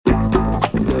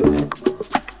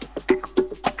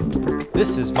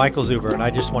This is Michael Zuber, and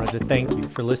I just wanted to thank you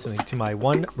for listening to my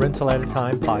One Rental at a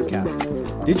Time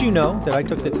podcast. Did you know that I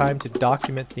took the time to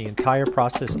document the entire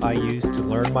process I used to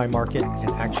learn my market and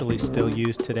actually still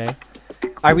use today?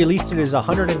 I released it as a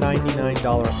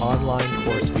 $199 online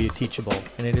course via Teachable,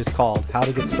 and it is called How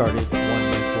to Get Started One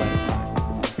Rental at a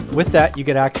Time. With that, you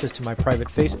get access to my private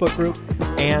Facebook group,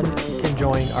 and you can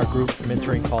join our group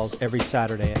mentoring calls every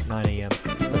Saturday at 9 a.m.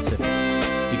 Pacific.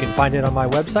 You can find it on my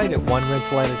website at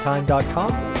onerentalatatime.com.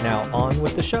 Now on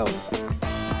with the show.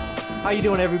 How you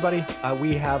doing, everybody?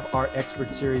 We have our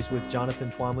expert series with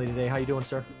Jonathan Twomley today. How you doing,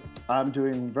 sir? I'm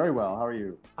doing very well. How are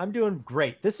you? I'm doing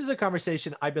great. This is a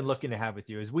conversation I've been looking to have with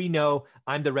you. As we know,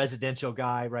 I'm the residential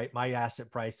guy, right? My asset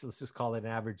price, let's just call it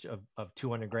an average of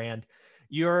 200 grand.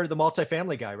 You're the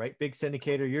multifamily guy, right? Big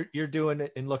syndicator. You're doing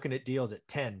it and looking at deals at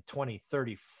 10, 20,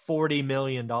 30, $40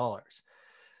 million.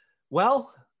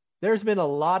 Well, there's been a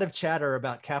lot of chatter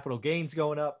about capital gains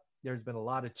going up. There's been a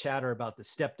lot of chatter about the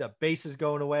stepped up basis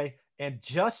going away. And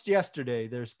just yesterday,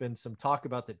 there's been some talk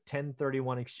about the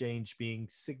 1031 exchange being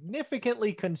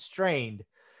significantly constrained.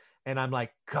 And I'm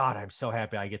like, God, I'm so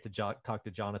happy I get to talk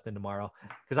to Jonathan tomorrow,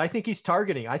 because I think he's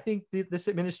targeting. I think this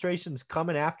administration's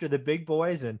coming after the big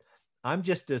boys. And I'm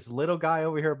just this little guy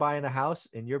over here buying a house,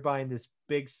 and you're buying this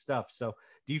big stuff. So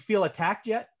do you feel attacked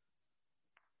yet?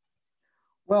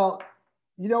 Well,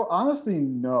 honestly,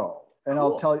 no. And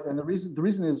Cool. I'll tell you, and the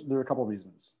reason is there are a couple of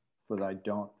reasons for that I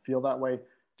don't feel that way.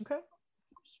 Okay.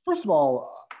 First of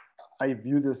all, I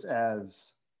view this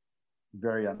as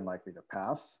very unlikely to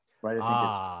pass, right?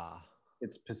 I think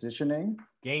it's positioning.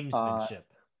 Gamesmanship.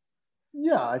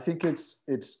 Yeah, I think it's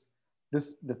the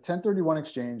 1031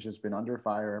 exchange has been under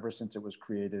fire ever since it was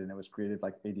created, and it was created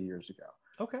like 80 years ago.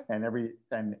 Okay. And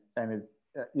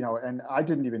I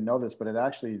didn't even know this, but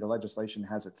the legislation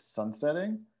has it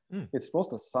sunsetting. It's supposed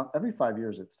to every 5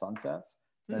 years it sunsets,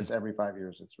 and it's every 5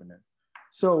 years it's renewed.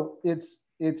 So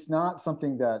it's not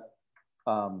something that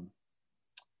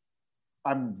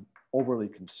I'm overly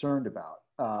concerned about.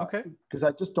 Okay. Because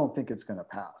I just don't think it's going to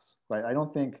pass, right? I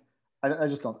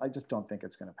just don't think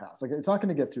it's going to pass. Like, it's not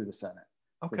going to get through the Senate.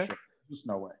 Okay. For sure. There's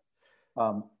no way.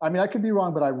 I could be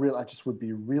wrong, but I just would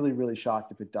be really, really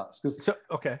shocked if it does. So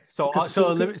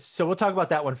we'll talk about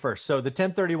that one first. So the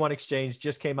 1031 exchange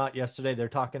just came out yesterday. They're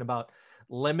talking about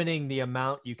limiting the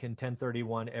amount you can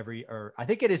 1031 I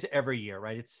think it is every year,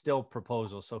 right? It's still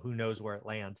proposal, so who knows where it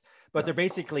lands. But they're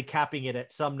basically capping it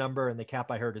at some number, and the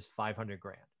cap I heard is 500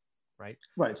 grand, right?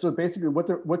 Right. So basically,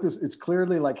 it's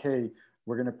clearly like, hey,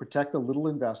 we're going to protect the little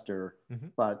investor,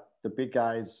 but the big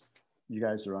guys, you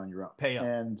guys are on your own. Pay up.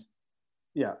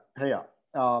 Yeah, pay up.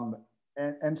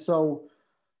 And so,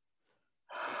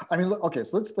 okay,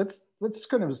 so let's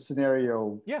kind of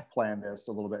scenario plan this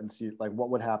a little bit and see like what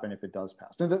would happen if it does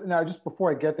pass. Now, just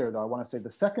before I get there, though, I want to say the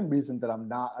second reason that I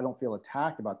don't feel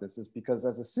attacked about this is because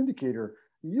as a syndicator,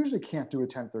 you usually can't do a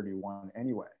 1031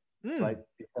 anyway, right?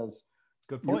 Because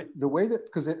good point.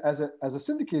 Because as a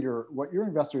syndicator, what your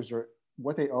investors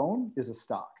what they own is a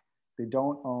stock. They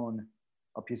don't own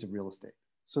a piece of real estate.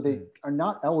 So they are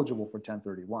not eligible for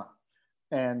 1031.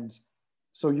 And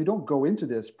so you don't go into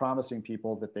this promising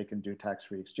people that they can do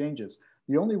tax-free exchanges.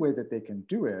 The only way that they can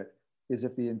do it is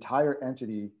if the entire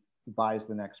entity buys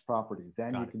the next property.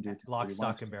 Then you can do lock,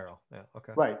 stock, and barrel. Yeah.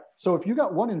 Okay. Right. So if you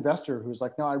got one investor who's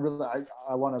like, no,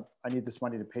 I need this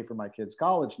money to pay for my kid's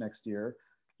college next year,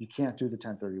 you can't do the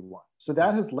 1031. So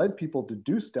that has led people to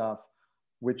do stuff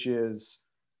which is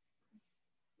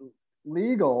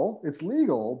legal. It's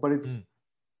legal, but it's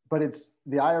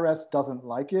the IRS doesn't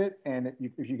like it, and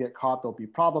if you get caught, there'll be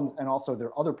problems. And also, there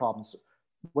are other problems.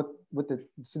 What the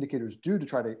syndicators do to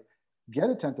try to get a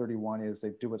 1031 is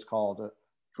they do what's called a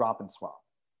drop and swap,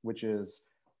 which is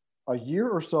a year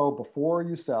or so before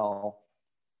you sell,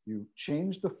 you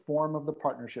change the form of the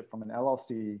partnership from an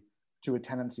LLC to a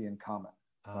tenancy in common.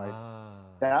 Right?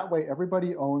 That way,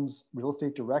 everybody owns real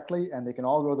estate directly, and they can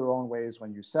all go their own ways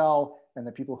when you sell. And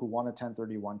the people who want a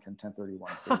 1031 can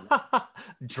 1031.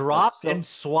 Drop and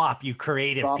swap, you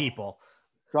creative people.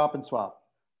 Drop and swap.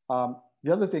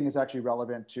 The other thing is actually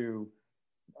relevant to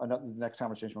the next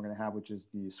conversation we're going to have, which is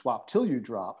the swap till you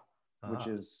drop, which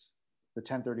is the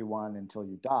 1031 until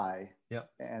you die. Yep.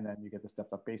 And then you get the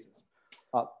stepped up basis.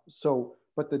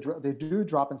 But they do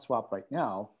drop and swap right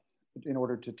now in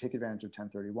order to take advantage of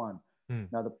 1031.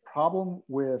 Now, the problem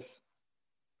with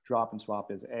drop and swap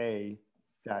is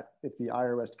that if the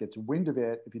IRS gets wind of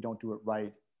it, if you don't do it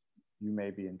right, you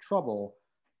may be in trouble.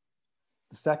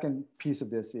 The second piece of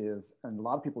this is, and a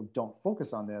lot of people don't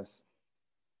focus on this,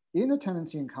 in a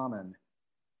tenancy in common,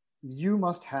 you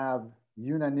must have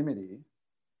unanimity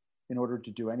in order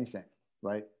to do anything,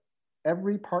 right?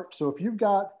 every part. So if you've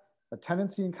got a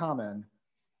tenancy in common,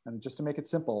 and just to make it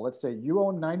simple, let's say you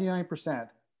own 99%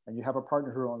 and you have a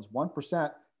partner who owns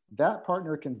 1%, that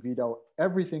partner can veto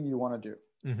everything you want to do.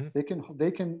 Mm-hmm.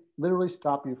 They can literally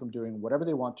stop you from doing whatever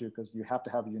they want to, because you have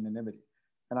to have unanimity.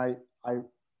 And I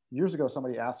years ago,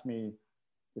 somebody asked me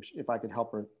if I could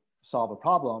help her solve a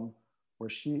problem where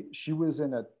she was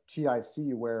in a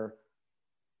TIC where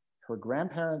her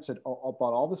grandparents had bought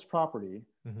all this property,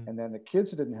 Mm-hmm. and then the kids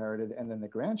had inherited, and then the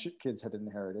grandkids had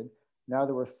inherited. Now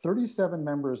there were 37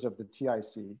 members of the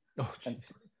TIC, Oh,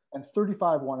 and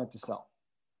 35 wanted to sell.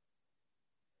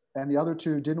 And the other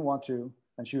two didn't want to.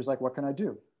 And she was like, what can I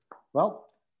do? Well,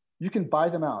 you can buy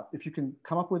them out. If you can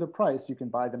come up with a price, you can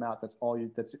buy them out. That's the only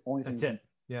thing. That's you can it.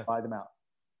 Yeah. buy them out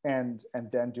and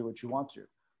then do what you want to.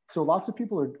 So lots of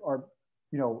people are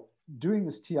doing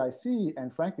this TIC,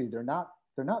 and frankly, they're not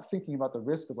thinking about the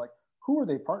risk of, like, who are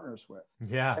they partners with?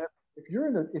 Yeah. And if you're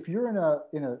in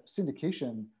a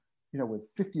syndication, with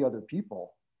 50 other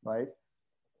people, right?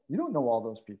 You don't know all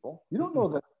those people. You don't know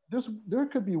that there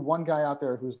could be one guy out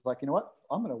there who's like, you know what?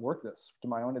 I'm going to work this to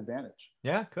my own advantage.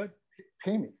 Yeah, could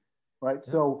pay me, right?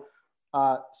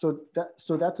 Yeah. So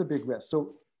that's a big risk.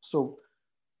 So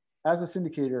as a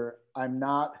syndicator, I'm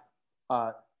not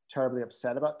terribly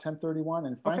upset about 1031,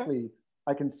 and frankly, okay,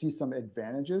 I can see some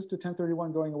advantages to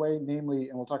 1031 going away, namely,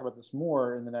 and we'll talk about this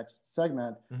more in the next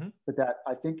segment, mm-hmm. but that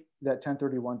I think that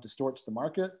 1031 distorts the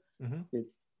market. Mm-hmm.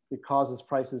 It causes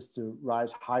prices to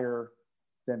rise higher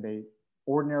than they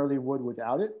ordinarily would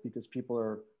without it, because people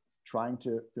are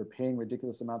they're paying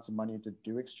ridiculous amounts of money to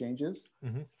do exchanges,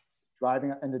 mm-hmm.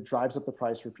 and it drives up the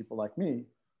price for people like me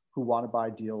who want to buy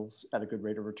deals at a good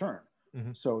rate of return.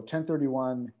 Mm-hmm. So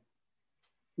 1031,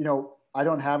 I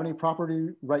don't have any property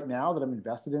right now that I'm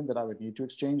invested in that I would need to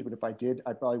exchange, but if I did,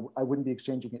 I wouldn't be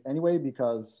exchanging it anyway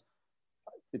because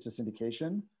it's a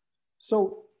syndication.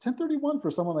 So 1031 for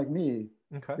someone like me,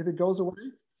 okay, if it goes away,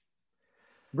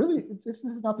 really, this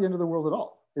is not the end of the world at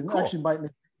all. It cool. Actually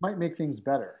might make things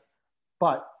better.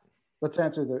 But let's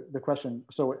answer the question.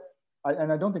 So, I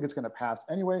don't think it's going to pass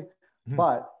anyway, mm-hmm.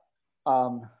 but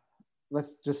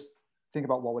let's just think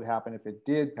about what would happen if it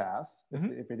did pass,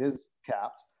 mm-hmm. if it is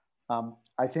capped.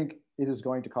 I think it is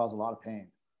going to cause a lot of pain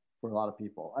for a lot of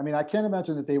people. I mean, I can't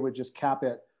imagine that they would just cap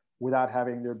it without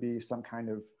having there be some kind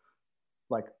of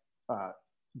like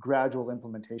gradual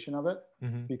implementation of it,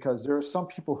 mm-hmm. because there are some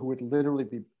people who would literally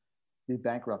be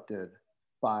bankrupted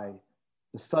by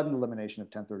the sudden elimination of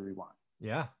 1031.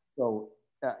 Yeah. So,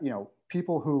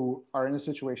 people who are in a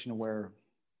situation where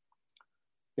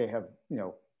they have,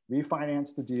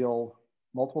 refinanced the deal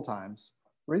multiple times,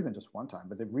 or even just one time,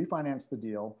 but they've refinanced the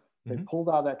deal, mm-hmm. they pulled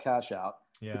all that cash out.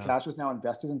 Yeah. The cash is now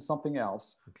invested in something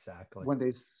else. Exactly.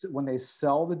 When they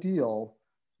sell the deal,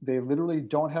 they literally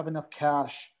don't have enough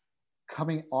cash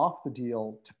coming off the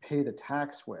deal to pay the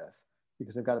tax with,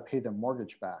 because they've got to pay their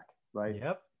mortgage back, right?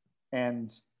 Yep.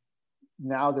 And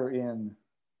now they're in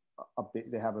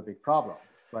they have a big problem,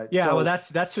 right? Yeah, so, well,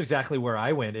 that's exactly where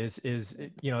I went. Is as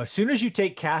soon as you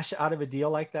take cash out of a deal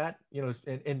like that,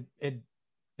 and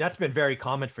that's been very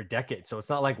common for decades. So it's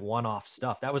not like one-off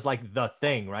stuff. That was like the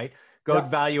thing, right? Go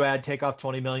value add, take off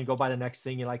 20 million, go buy the next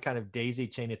thing. You like kind of daisy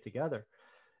chain it together.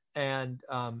 And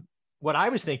what I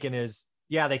was thinking is,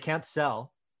 yeah, they can't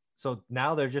sell, so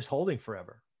now they're just holding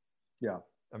forever. Yeah,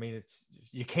 I mean,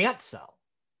 you can't sell.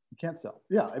 You can't sell.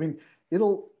 Yeah, I mean,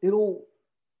 it'll.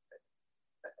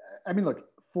 I mean, look,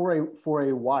 for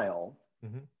a while,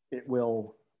 mm-hmm. it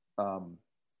will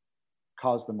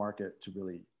cause the market to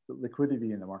really, the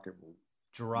liquidity in the market will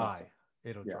dry.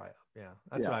 It'll dry up. Yeah,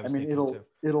 that's what I was thinking too.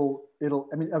 It'll.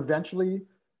 I mean, eventually,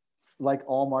 like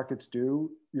all markets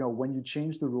do, when you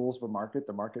change the rules of a market,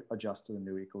 the market adjusts to the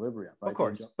new equilibrium. Right? Of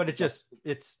course, but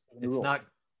it's not.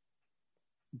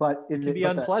 But it can be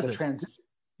unpleasant.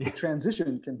 The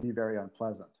transition can be very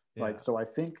unpleasant, right? So I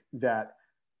think that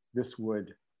this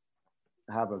would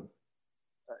have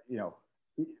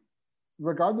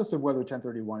regardless of whether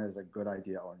 1031 is a good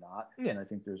idea or not, and I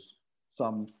think there's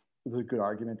a good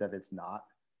argument that it's not,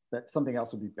 that something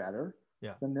else would be better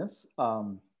than this.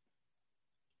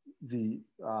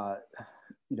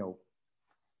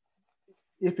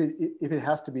 If it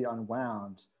has to be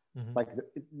unwound, mm-hmm. like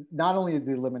not only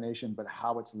the elimination, but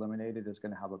how it's eliminated is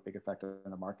going to have a big effect on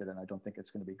the market, and I don't think it's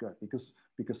going to be good because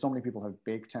so many people have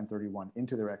baked 1031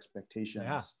 into their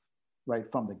expectations, right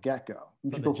from the get-go.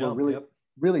 People who are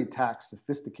really tax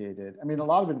sophisticated. I mean, a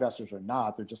lot of investors are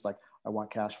not. They're just like, I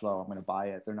want cash flow, I'm going to buy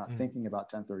it. They're not mm-hmm. thinking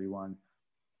about 1031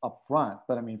 up front.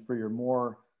 But I mean, for your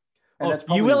more And oh, that's you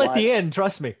probably will at why. the end,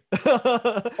 trust me.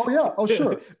 Oh yeah. Oh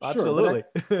sure. Absolutely.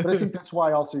 But I think that's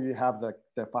why also you have the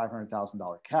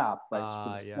 $500,000 cap,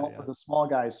 right? Yeah. For the small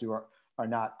guys who are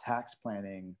not tax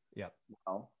planning Yeah.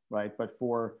 well, right? But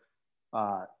for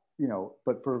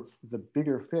but for the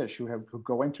bigger fish who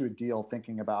go into a deal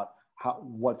thinking about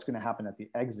what's going to happen at the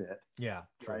exit, Yeah.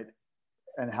 True. right?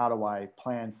 And how do I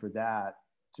plan for that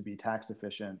to be tax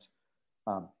efficient?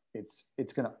 It's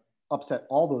going to upset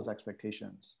all those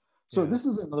expectations. So this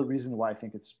is another reason why I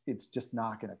think it's just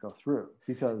not going to go through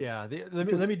because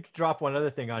let me drop one other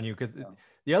thing on you because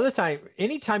the other time,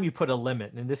 anytime you put a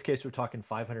limit, and in this case we're talking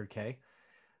 500K,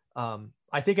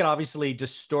 I think it obviously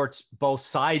distorts both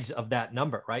sides of that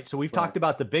number, right? So we've talked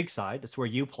about the big side, that's where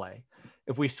you play.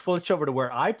 If we switch over to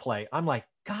where I play, I'm like,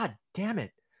 God damn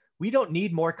it, we don't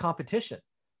need more competition,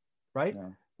 right?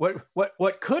 Yeah.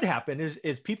 What could happen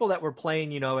is people that were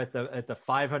playing, at the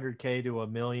 500K to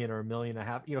 $1 million or $1.5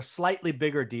 million, slightly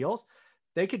bigger deals,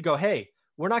 they could go, hey,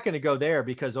 we're not going to go there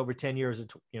because over 10 years,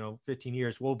 15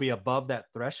 years, we'll be above that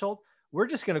threshold. We're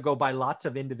just going to go buy lots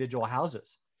of individual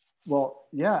houses. Well,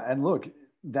 yeah, and look,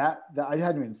 that I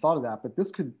hadn't even thought of that, but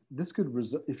this could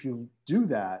if you do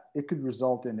that, it could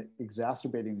result in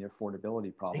exacerbating the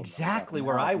affordability problem. Exactly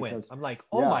where I went. I'm like,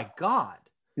 oh my God.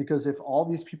 Because if all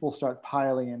these people start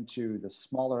piling into the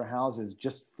smaller houses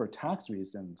just for tax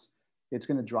reasons, it's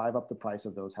going to drive up the price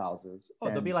of those houses. Oh,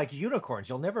 they'll be like unicorns.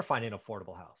 You'll never find an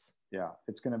affordable house. Yeah,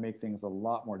 it's going to make things a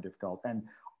lot more difficult. And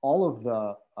all of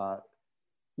the,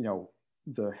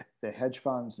 the hedge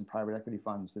funds and private equity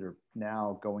funds that are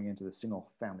now going into the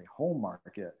single family home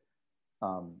market,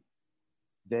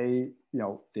 they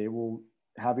will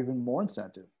have even more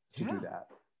incentive to do that.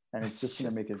 And it's just going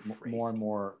to make it more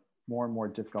and more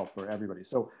difficult for everybody.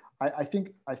 So I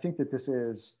think that this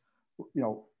is,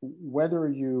 whether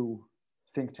you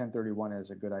think 1031 is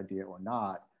a good idea or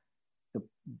not,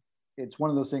 it's one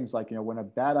of those things like, when a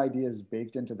bad idea is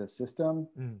baked into the system,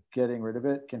 getting rid of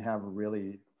it can have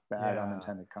really bad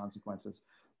unintended consequences.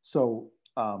 So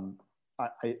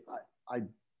I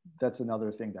that's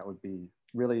another thing that would be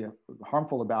really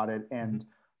harmful about it. And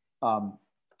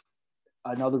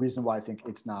another reason why I think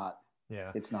it's not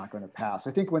going to pass.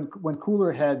 I think when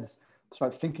cooler heads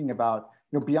start thinking about,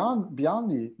 beyond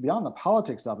the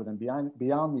politics of it and beyond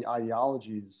the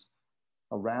ideologies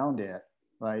around it,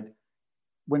 right?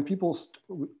 When people,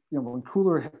 when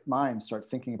cooler minds start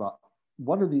thinking about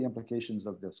what are the implications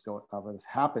of this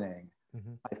happening,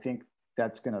 I think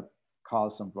that's going to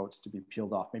cause some votes to be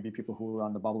peeled off. Maybe people who were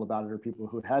on the bubble about it or people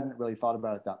who hadn't really thought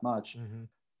about it that much.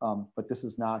 But this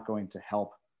is not going to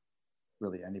help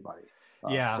really anybody.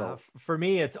 For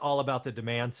me, it's all about the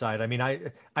demand side. I mean,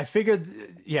 I figured,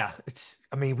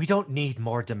 we don't need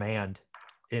more demand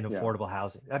in affordable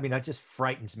housing. I mean, that just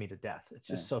frightens me to death. It's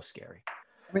just so scary.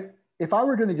 I mean, if I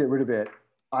were going to get rid of it,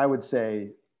 I would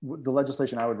say the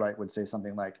legislation I would write would say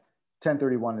something like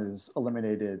 1031 is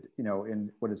eliminated,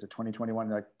 in 2021,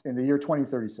 like in the year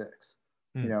 2036,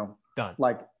 done.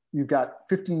 Like you've got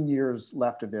 15 years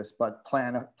left of this, but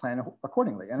plan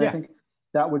accordingly. And I think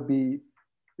that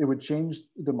it would change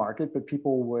the market, but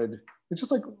it's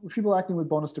just like people acting with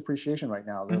bonus depreciation right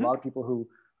now. There are a lot of people who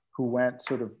went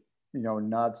sort of,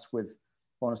 nuts with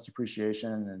bonus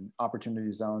depreciation and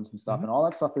opportunity zones and stuff. And all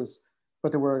that stuff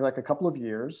but there were like a couple of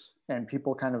years and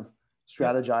people kind of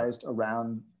strategized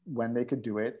around when they could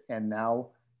do it. And now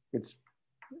it's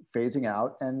phasing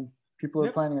out and people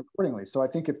are planning accordingly. So I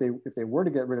think if they were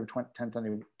to get rid of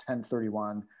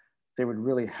 1031, they would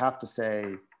really have to say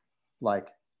like,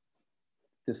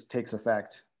 this takes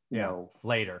effect,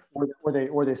 later,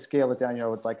 or they scale it down.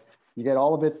 It's like you get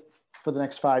all of it for the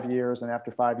next 5 years, and after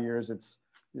 5 years, it's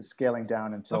scaling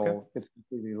down until it's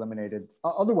completely eliminated.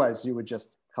 Otherwise, you would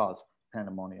just cause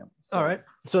pandemonium. So. All right,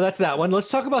 so that's that one. Let's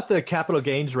talk about the capital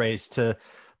gains raise to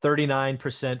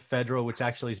 39% federal, which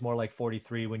actually is more like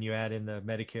 43 when you add in the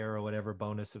Medicare or whatever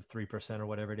bonus of 3% or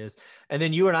whatever it is. And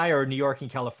then you and I are New York and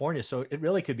California, so it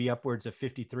really could be upwards of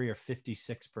 53 or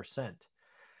 56%.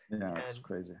 Yeah, it's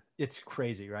crazy. It's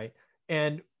crazy, right?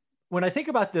 And when I think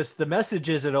about this, the message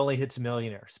is it only hits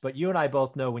millionaires. But you and I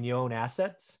both know when you own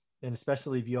assets, and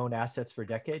especially if you own assets for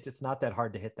decades, it's not that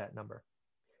hard to hit that number.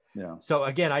 Yeah. So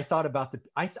again, I thought about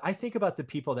I think about the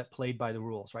people that played by the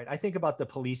rules, right? I think about the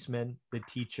policeman, the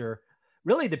teacher,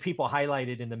 really the people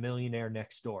highlighted in The Millionaire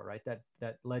Next Door, right?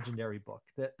 That legendary book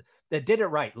that did it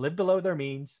right, lived below their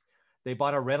means. They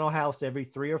bought a rental house every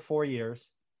 3 or 4 years.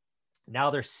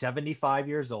 Now they're 75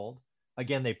 years old.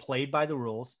 Again, they played by the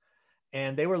rules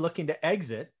and they were looking to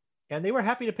exit and they were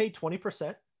happy to pay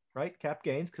 20%, right? Cap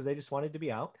gains because they just wanted to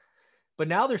be out. But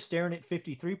now they're staring at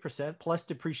 53% plus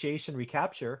depreciation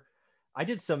recapture. I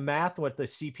did some math with the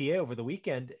CPA over the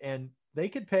weekend, and they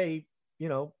could pay,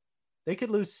 they could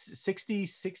lose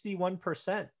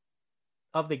 61%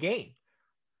 of the gain.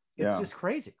 It's just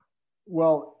crazy.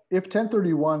 Well, if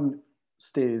 1031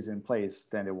 stays in place,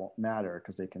 then it won't matter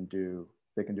because they can do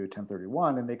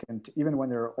 1031, and they can, even when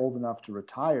they're old enough to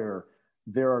retire,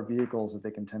 there are vehicles that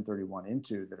they can 1031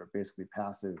 into that are basically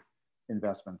passive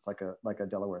investments, like a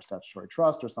Delaware statutory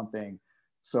trust or something.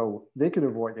 So they could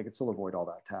still avoid all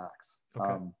that tax.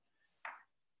 Okay.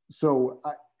 So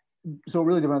it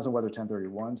really depends on whether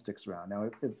 1031 sticks around. Now,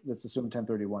 if let's assume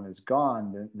 1031 is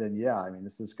gone, then yeah, I mean,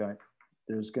 there's going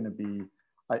to be,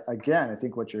 again, I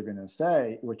think what you're going to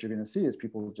see is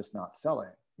people just not selling.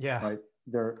 Yeah. Right.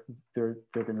 They're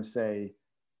going to say,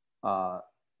 can't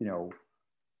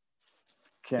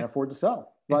afford to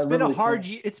sell. It's been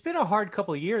a hard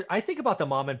couple of years. I think about the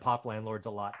mom and pop landlords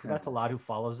a lot because that's a lot who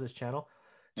follows this channel.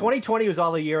 2020 was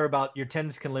all the year about your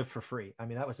tenants can live for free. I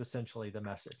mean, that was essentially the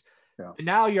message. Yeah. And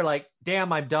now you're like,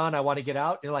 damn, I'm done. I want to get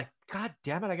out. And you're like, God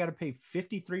damn it. I got to pay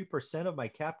 53% of my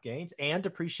cap gains and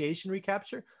depreciation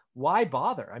recapture. Why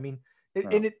bother? I mean,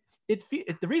 the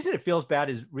reason it feels bad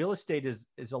is real estate is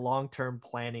a long-term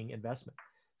planning investment.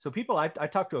 So I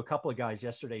talked to a couple of guys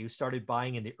yesterday who started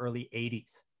buying in the early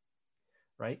 80s,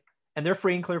 right? And they're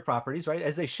free and clear properties, right?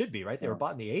 As they should be, right? They were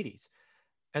bought in the 80s.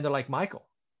 And they're like, Michael,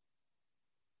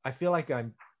 I feel like I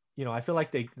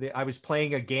was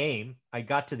playing a game. I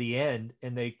got to the end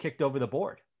and they kicked over the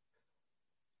board.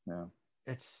 Yeah.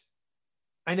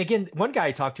 And again, one guy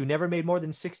I talked to never made more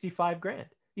than 65 grand.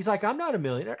 He's like, I'm not a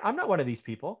millionaire. I'm not one of these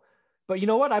people, but you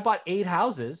know what? I bought 8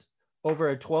 houses over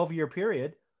a 12-year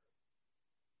period.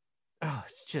 Oh,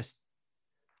 it's just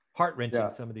heart-wrenching.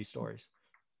 Some of these stories.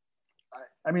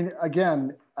 I mean,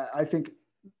 again, I think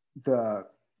I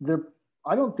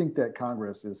don't think that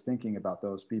Congress is thinking about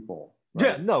those people.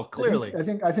 Right? Yeah, no, clearly. I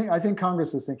think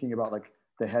Congress is thinking about like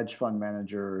the hedge fund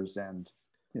managers and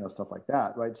stuff like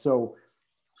that, right? So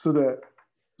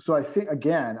I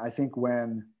think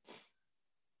when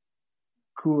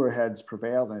cooler heads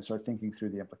prevailed and they start thinking through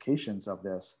the implications of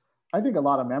this, I think a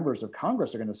lot of members of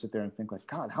Congress are going to sit there and think like,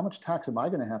 God, how much tax am I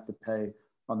going to have to pay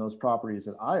on those properties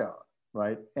that I own,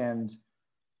 right? And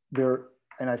I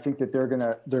think that they're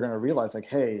gonna realize like,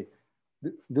 hey,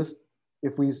 this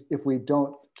if we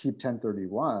don't keep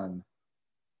 1031,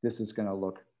 this is going to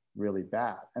look really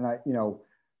bad. And I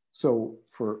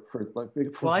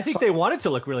think they want it to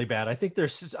look really bad. I think they're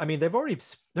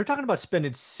talking about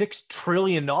spending $6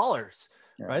 trillion,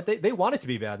 right? They want it to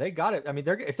be bad. They got it. I mean,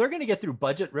 if they're going to get through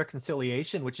budget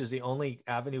reconciliation, which is the only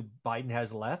avenue Biden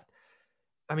has left,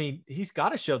 I mean, he's got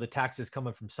to show the taxes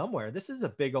coming from somewhere. This is a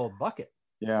big old bucket.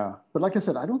 Yeah. But like I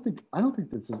said, I don't think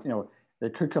this is,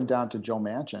 it could come down to Joe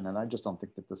Manchin, and I just don't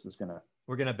think that this is going to.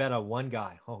 We're going to bet on one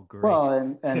guy. Oh, great. Well,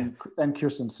 and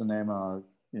Kyrsten Sinema,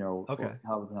 okay,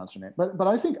 how to pronounce her name. But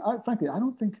I think, frankly, I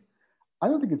don't think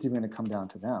it's even going to come down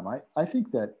to them. I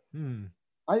think that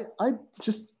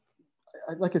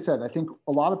like I said, I think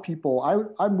a lot of people.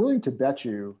 I'm willing to bet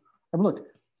you. I mean, look,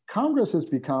 Congress has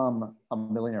become a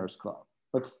millionaires club.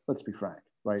 Let's be frank,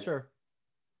 right? Sure.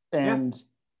 And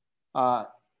I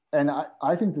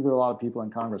think that there are a lot of people in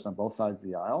Congress on both sides of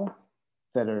the aisle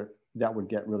that would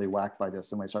get really whacked by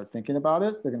this. And when they start thinking about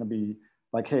it, they're going to be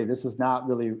like, hey, this is not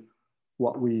really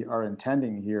what we are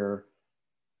intending here.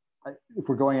 If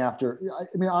we're going after, I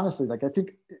mean, honestly, like I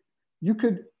think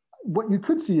what you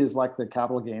could see is like the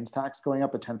capital gains tax going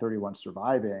up, at 1031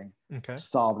 surviving to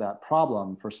solve that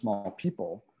problem for small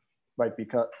people, right?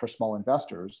 Because for small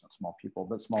investors, not small people,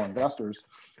 but small investors.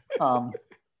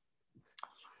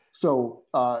 So,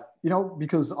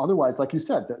 because otherwise, like you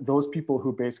said, those people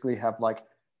who basically have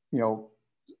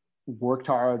worked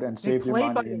hard and saved their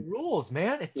money. Played by the rules,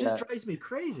 man. It just drives me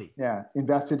crazy. Yeah.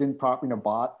 Invested in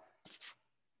bought,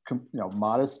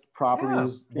 modest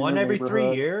properties. Yeah. One every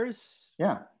 3 years.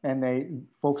 Yeah. And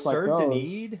folks like those. Served a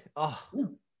need. Oh.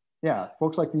 Yeah.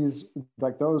 Folks like those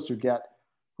who are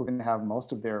going to have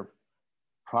most of their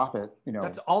profit,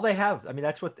 that's all they have. I mean,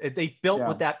 that's what they built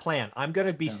with that plan. I'm going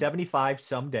to be 75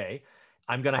 someday.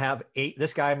 I'm going to have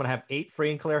 8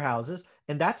 free and clear houses.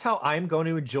 And that's how I'm going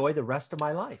to enjoy the rest of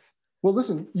my life. Well,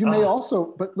 listen, you may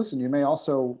also,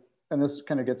 and this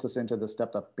kind of gets us into the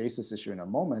stepped up basis issue in a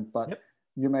moment, but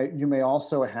you may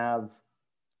also have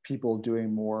people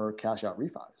doing more cash out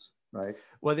refis, right?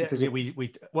 Well,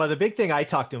 the big thing I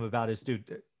talked to him about is,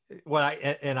 dude,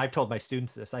 and I've told my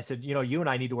students this, I said, you and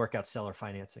I need to work out seller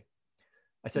financing.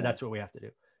 I said, that's what we have to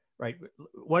do, right?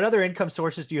 What other income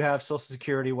sources do you have? Social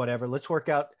Security, whatever. Let's work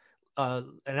out.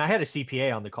 And I had a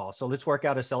CPA on the call. So let's work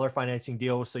out a seller financing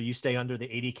deal so you stay under the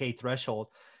 80K threshold.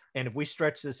 And if we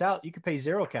stretch this out, you could pay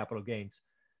zero capital gains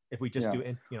if we just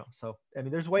Yeah. do, so, I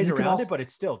mean, there's ways You can around also- it, but it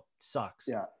still sucks.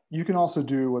 Yeah, you can also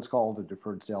do what's called a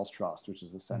deferred sales trust, which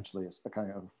is essentially a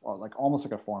kind of like almost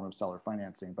like a form of seller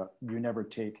financing, but you never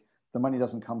take the money,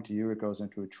 doesn't come to you, it goes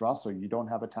into a trust, so you don't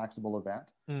have a taxable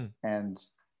event, and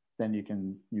then you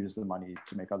can use the money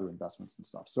to make other investments and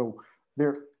stuff. So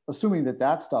they're assuming that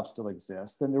that stuff still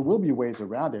exists, then there will be ways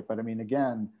around it. But I mean,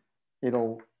 again,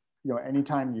 it'll,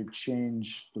 anytime you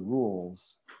change the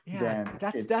rules, Yeah, then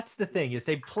that's the thing is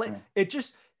they play it.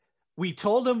 Just we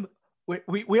told them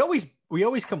we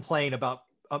always complain about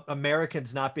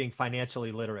Americans not being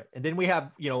financially literate, and then we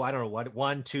have I don't know what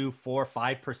 1, 2, 4,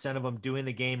 5% of them doing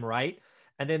the game right,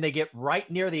 and then they get right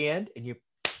near the end and you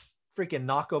freaking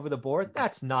knock over the board.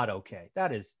 That's not okay.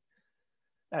 That's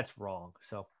wrong.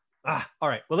 So all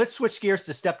right. Well, let's switch gears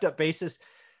to stepped up basis.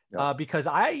 Because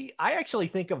I actually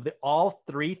think of all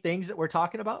three things that we're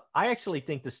talking about, I actually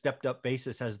think the stepped up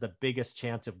basis has the biggest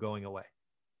chance of going away,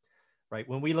 right?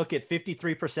 When we look at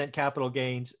 53% capital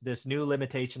gains, this new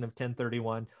limitation of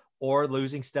 1031 or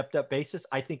losing stepped up basis,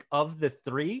 I think of the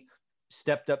three,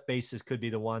 stepped up basis could be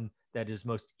the one that is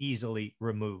most easily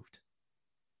removed.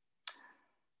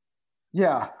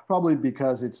 Yeah, probably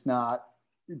because it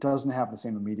doesn't have the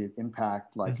same immediate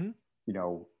impact. Like,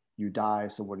 you die,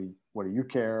 so what do you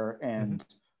care? And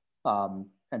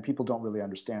and people don't really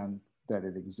understand that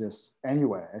it exists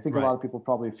anyway. I think a lot of people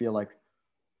probably feel like,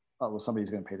 oh, well,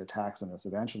 somebody's going to pay the tax on this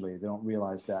eventually. They don't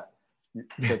realize that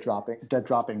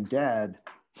dropping dead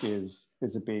is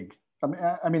a big.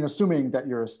 I mean, assuming that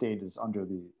your estate is under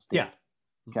the state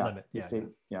limit,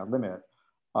 limit.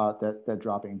 That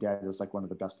dropping dead is like one of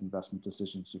the best investment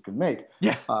decisions you can make.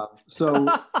 Yeah. So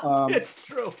it's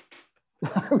true.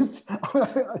 This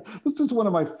is just one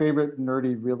of my favorite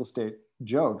nerdy real estate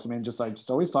jokes. I mean, I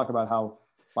just always talk about how,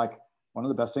 like, one of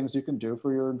the best things you can do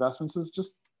for your investments is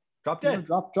just drop dead.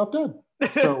 Drop dead.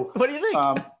 So what do you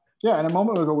think? Yeah, and a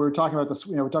moment ago we were talking about this.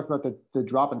 We talked about the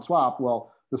drop and swap.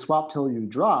 Well, the swap till you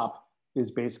drop is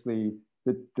basically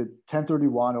the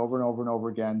 1031 over and over and over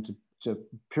again to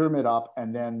pyramid up,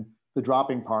 and then the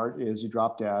dropping part is you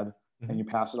drop dead. And you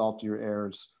pass it all to your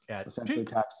heirs, essentially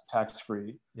tax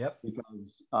free. Yep.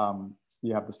 Because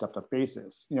you have the stepped up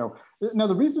basis. Now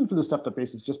the reason for the stepped up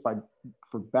basis, just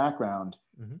for background,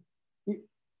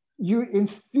 you in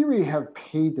theory have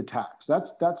paid the tax.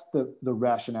 That's the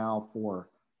rationale for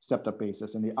stepped up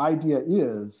basis, and the idea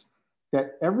is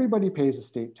that everybody pays a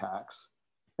state tax.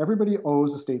 Everybody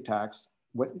owes a state tax.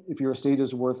 If your estate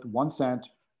is worth 1 cent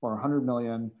or 100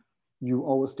 million, you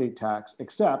owe a state tax,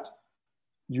 except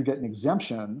you get an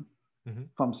exemption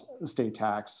from estate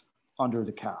tax under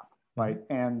the cap, right?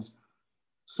 And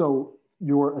so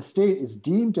your estate is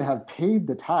deemed to have paid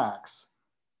the tax,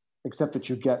 except that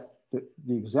you get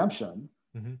the exemption.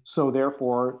 So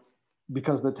therefore,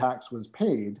 because the tax was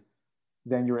paid,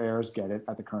 then your heirs get it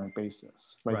at the current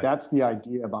basis, right? That's the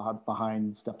idea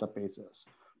behind stepped up basis.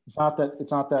 It's not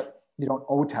that you don't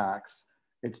owe tax.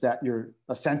 It's that you're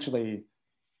essentially,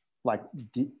 like,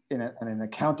 in an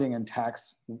accounting and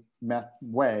tax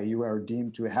way, you are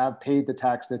deemed to have paid the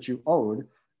tax that you owed,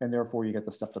 and therefore you get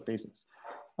the stepped up basis.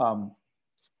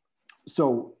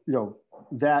 So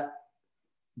that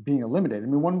being eliminated. I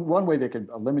mean, one way they could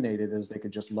eliminate it is they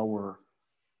could just lower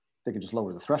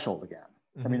the threshold again.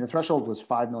 I mean, the threshold was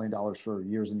 $5 million for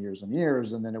years and years and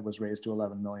years, and then it was raised to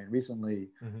 11 million recently.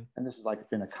 And this is like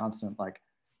been a constant, like,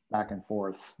 back and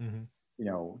forth.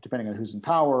 Depending on who's in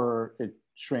power, it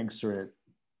shrinks or it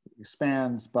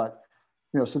expands. But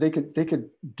so they could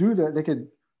do that. They could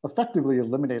effectively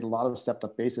eliminate a lot of stepped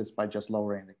up basis by just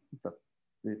lowering the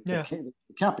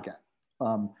cap again,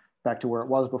 back to where it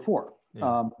was before.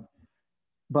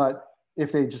 But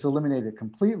if they just eliminate it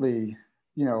completely,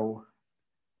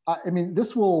 I mean,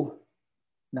 this will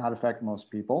not affect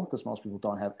most people because most people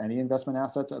don't have any investment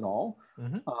assets at all.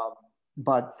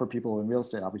 But for people in real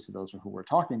estate, obviously those are who we're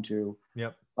talking to.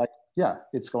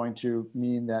 It's going to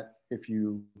mean that if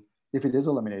it is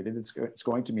eliminated, it's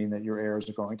going to mean that your heirs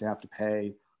are going to have to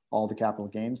pay all the capital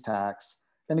gains tax.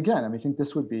 And again, I mean, I think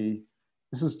this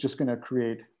is just going to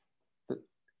create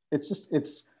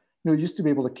you used to be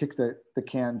able to kick the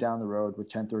can down the road with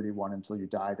 1031 until you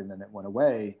died and then it went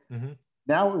away.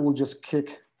 Now it will just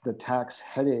kick the tax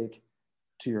headache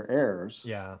to your heirs,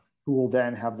 who will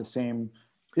then have the same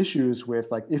issues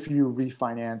with, like, if you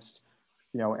refinanced,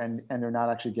 and they're not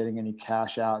actually getting any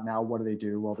cash out. Now what do they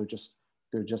do? Well,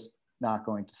 they're just not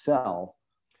going to sell,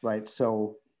 right?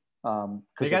 So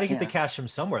They got to get the cash from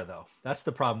somewhere, though. That's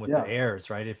the problem with the heirs,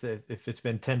 right? If it's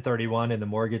been 1031 in the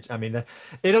mortgage, I mean,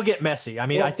 it'll get messy. I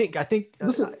mean, well, I think,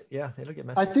 listen, it'll get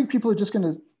messy. I think people are just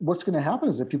what's going to happen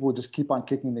is that people will just keep on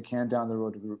kicking the can down the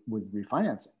road with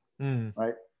refinancing,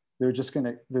 right? They're just going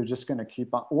to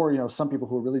keep on, or, some people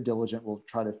who are really diligent will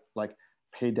try to like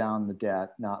pay down the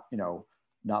debt, not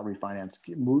refinance,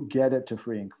 get it to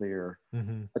free and clear.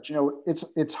 But,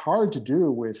 it's hard to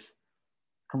do with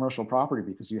commercial property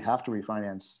because you have to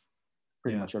refinance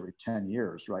pretty much every 10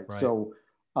 years, right? So,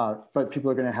 but people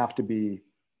are going to have to be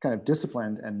kind of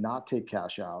disciplined and not take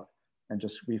cash out and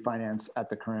just refinance at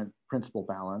the current principal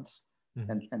balance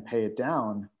and pay it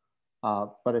down.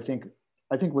 But I think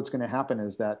what's going to happen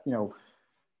is that,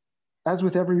 as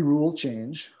with every rule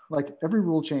change, like every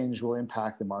rule change will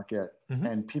impact the market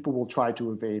and people will try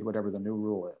to evade whatever the new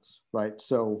rule is, right?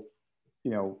 So,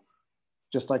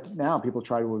 just like now people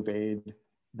try to evade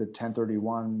the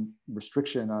 1031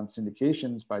 restriction on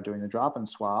syndications by doing the drop-in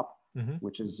swap,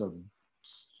 which is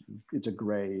it's a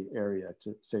gray area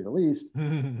to say the least.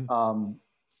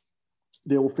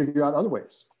 They will figure out other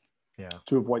ways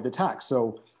to avoid the tax.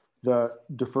 So the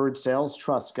deferred sales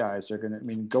trust guys are going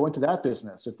to, go into that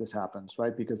business if this happens,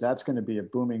 right? Because that's going to be a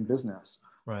booming business.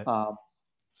 Right.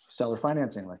 Seller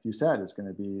financing, like you said, is going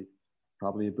to be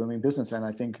probably a booming business. And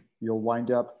I think you'll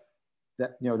wind up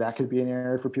that, that could be an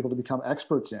area for people to become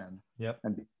experts in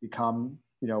and become,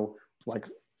 like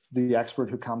the expert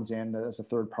who comes in as a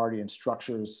third party and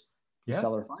structures the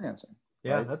seller financing.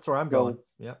 Yeah, right? That's where I'm going.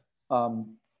 Yeah.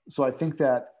 So I think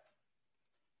that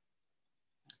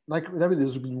like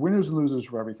there's winners and losers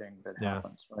for everything that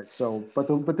happens, right? So, but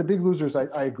the big losers,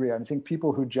 I agree. I think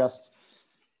people who just,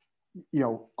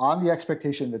 on the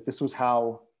expectation that this was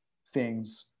how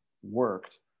things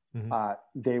worked,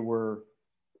 they're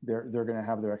going to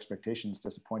have their expectations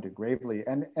disappointed gravely.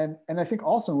 And I think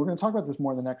also, we're going to talk about this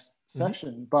more in the next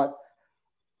section, but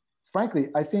frankly,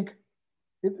 I think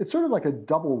it's sort of like a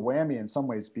double whammy in some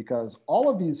ways, because all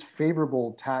of these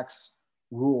favorable tax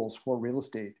rules for real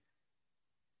estate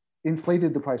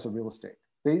inflated the price of real estate.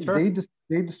 They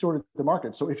distorted the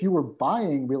market. So if you were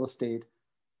buying real estate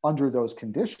under those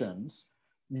conditions,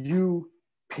 you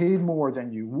paid more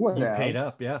than you would have. You paid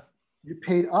up, yeah. You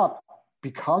paid up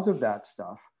because of that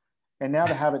stuff. And now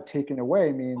to have it taken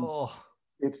away means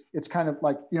it's kind of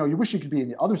like, you wish you could be in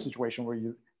the other situation where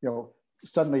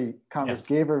suddenly Congress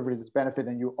gave everybody this benefit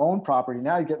and you own property.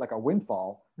 Now you get like a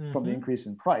windfall from the increase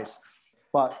in price.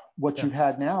 But what you've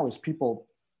had now is people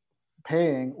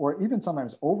paying, or even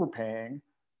sometimes overpaying,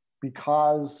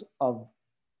 because of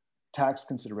tax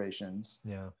considerations.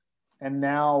 Yeah. And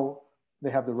now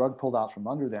they have the rug pulled out from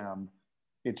under them.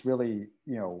 It's really,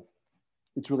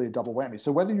 it's really a double whammy.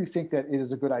 So whether you think that it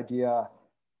is a good idea,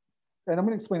 and I'm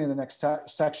going to explain in the next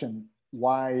section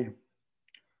why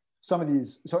some of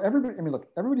these, so everybody,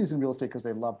 everybody's in real estate because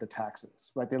they love the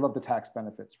taxes, right? They love the tax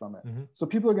benefits from it. So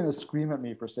people are going to scream at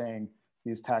me for saying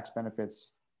these tax benefits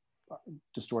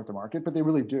distort the market, but they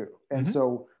really do. And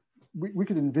so we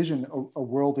could envision a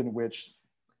world in which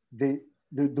the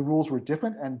rules were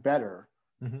different and better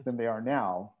than they are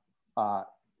now,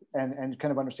 and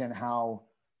kind of understand how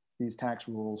these tax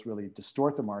rules really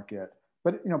distort the market.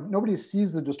 But nobody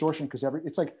sees the distortion because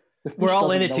it's like the fish we're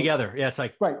all in it together. Yeah, it's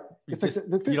like right. It's like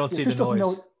the fish, you don't see the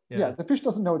noise. The fish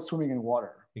doesn't know it's swimming in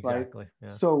water. Exactly. Right? Yeah.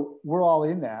 So we're all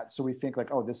in that. So we think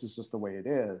like, oh, this is just the way it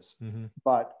is.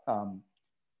 But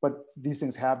these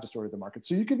things have distorted the market.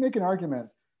 So you could make an argument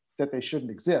that they shouldn't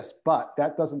exist, but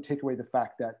that doesn't take away the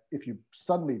fact that if you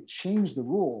suddenly change the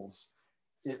rules,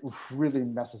 it really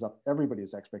messes up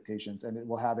everybody's expectations, and it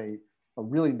will have a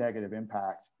really negative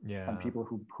impact on people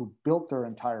who built their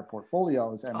entire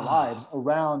portfolios and lives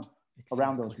around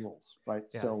those rules, right?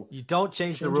 Yeah. So you don't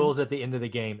change the rules at the end of the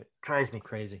game. It drives me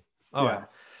crazy. All right.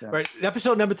 Right.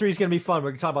 Episode number 3 is going to be fun. We're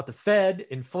going to talk about the Fed,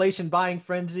 inflation, buying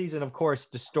frenzies, and of course,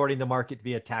 distorting the market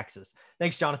via taxes.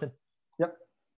 Thanks, Jonathan.